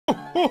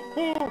Ho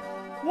ho!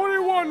 What do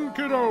you want,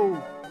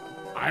 kiddo?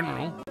 I don't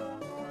know.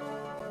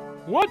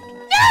 What? No!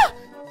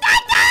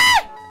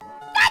 Daddy!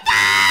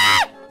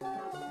 Daddy!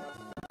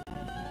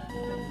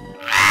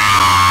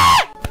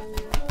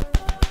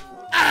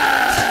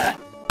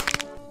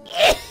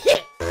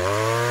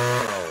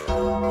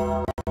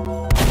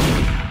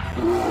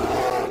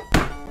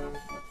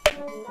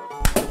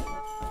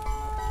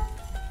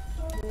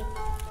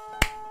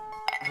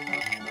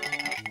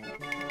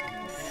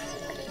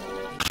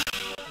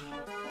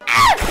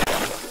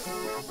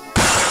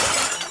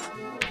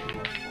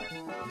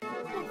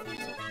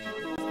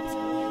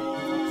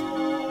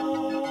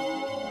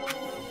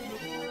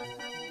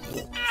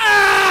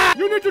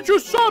 You need to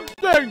choose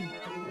something!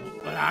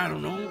 But I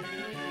don't know.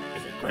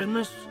 Is it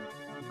Christmas?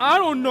 I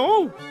don't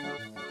know.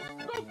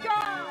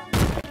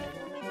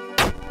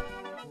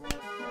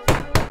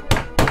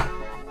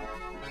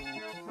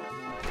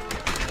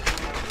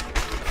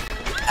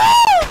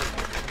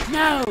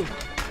 No!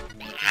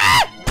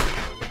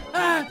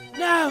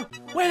 No!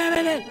 Wait a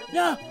minute!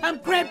 No! I'm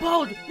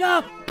crippled!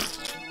 No!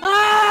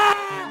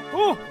 Ah!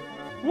 Oh,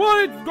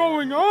 what is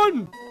going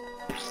on?